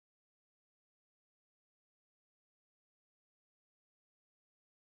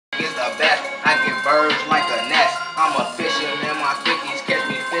birds like a nest. I'm a fisherman, my 50s catch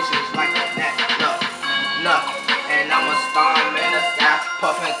me fishes like a net. Look, and I'm a storm in the sky,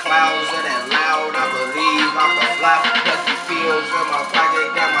 puffing clouds of that loud. I believe I can fly. Lucky feels in my pocket,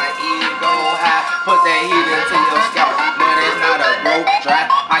 got my ego high. Put that heat into your scalp, but it's not a broke dry.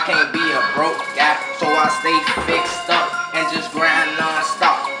 I can't be a broke guy, so I stay fixed up and just grind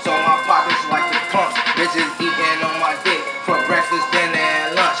non-stop. So my pockets like the clumps, bitches eating on my dick for breakfast, dinner,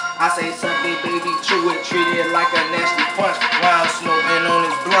 and lunch. I say something, baby, chew it, treat it like a nasty punch. While I'm smoking on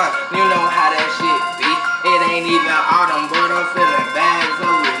this blunt, you know how that shit be. It ain't even autumn, but I'm feeling bags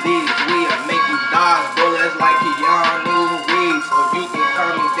of relief. We'll make you dodge bullets like Keanu Reeves. So you can call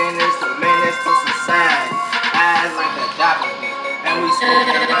me Dennis, the menace to society. Eyes like a doppelganger, and we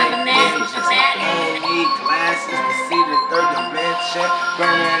smoking like ninjas. Don't need glasses to see the third dimension.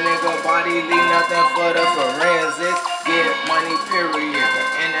 Burn a nigga body, leave nothing for the forensics. Get money, period, the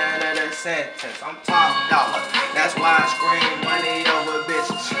end of the sentence. I'm top dollar, that's why I scream money over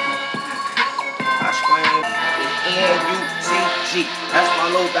bitches. I scream N-U-T-G, that's my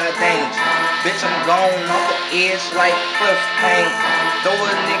low by danger. Bitch, I'm gone off the edge like cliffhanger. Throw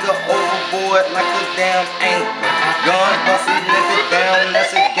a nigga overboard like a damn anchor. Gun bust a nigga down,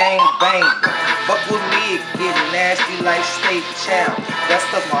 that's a gang banger. Fuck with me, it get nasty like state champ. That's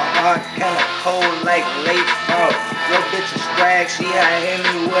cause my heart kinda cold like late fall. Your bitch is drag, she had hit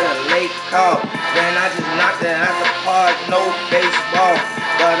me with a late call. Then I just knocked it out the park, no baseball.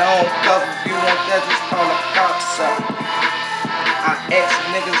 But I don't cover if you want that, just call the cops up. I ex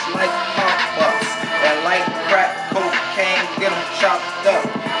niggas like pop-ups, and like crack cocaine, get them chopped up.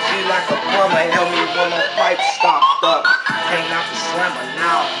 She like a plumber, help me when my pipe stopped up. Came out the slammer,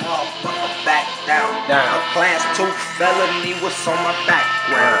 now motherfucker back down. A class 2 felony, what's on my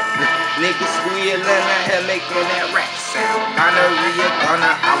background? Niggas squealing out here making that rap sound. Gonorrhea,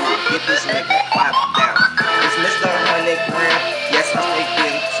 I will get this nigga clapped down. It's Mr. 100 gram, yes I stay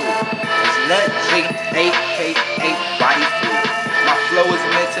getting to it. It's Nut G, aka body fluid. My flow is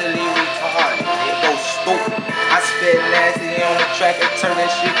mentally retarded, it goes stupid. I spit nasty on the track and turn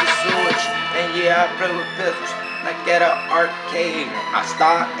that shit to sewage. And yeah, I play with pistols like at an arcade. I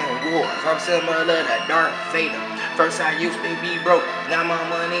start in wars, I'm similar to Darth Vader. First I used to be broke, now my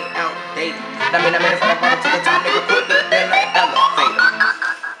money outdated. I mean, from the bottom to the top, nigga, put the